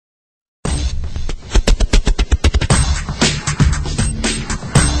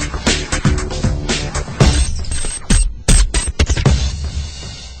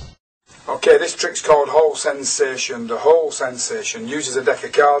trick's called Hole Sensation. The Hole Sensation uses a deck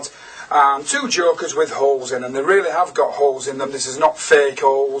of cards and 2 jokers with holes in, and they really have got holes in them. This is not fake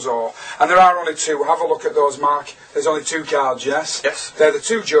holes, and there are only 2. Have a look at those, Mark. There's only 2 cards, yes? Yes. They're the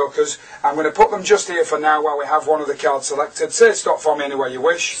 2 jokers. I'm going to put them just here for now while we have one of the cards selected. Say stop for me anywhere you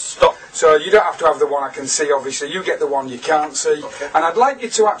wish. Stop. So you don't have to have the one I can see, obviously. You get the one you can't see. Okay. And I'd like you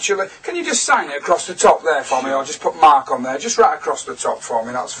to actually, can you just sign it across the top there for me, or just put Mark on there, just right across the top for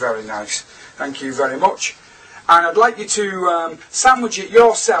me. That's very nice. Thank you very much. And I'd like you to sandwich it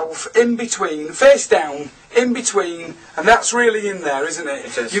yourself in between, face down, in between, and that's really in there, isn't it?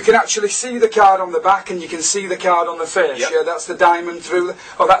 It is. You can actually see the card on the back and you can see the card on the face. Yep. Yeah, that's the diamond through the...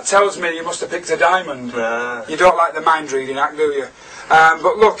 Oh, that tells me you must have picked a diamond. You don't like the mind reading act, do you?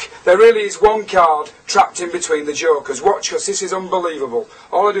 But look, there really is one card trapped in between the jokers. Watch, because this is unbelievable.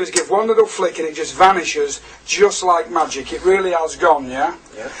 All I do is give one little flick and it just vanishes just like magic. It really has gone, yeah?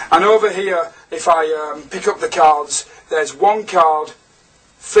 Yeah. And over here, if I pick up the cards, there's one card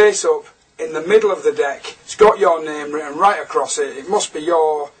face up in the middle of the deck. It's got your name written right across it. It must be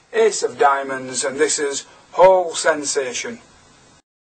your Ace of Diamonds, and this is Hole Sensation.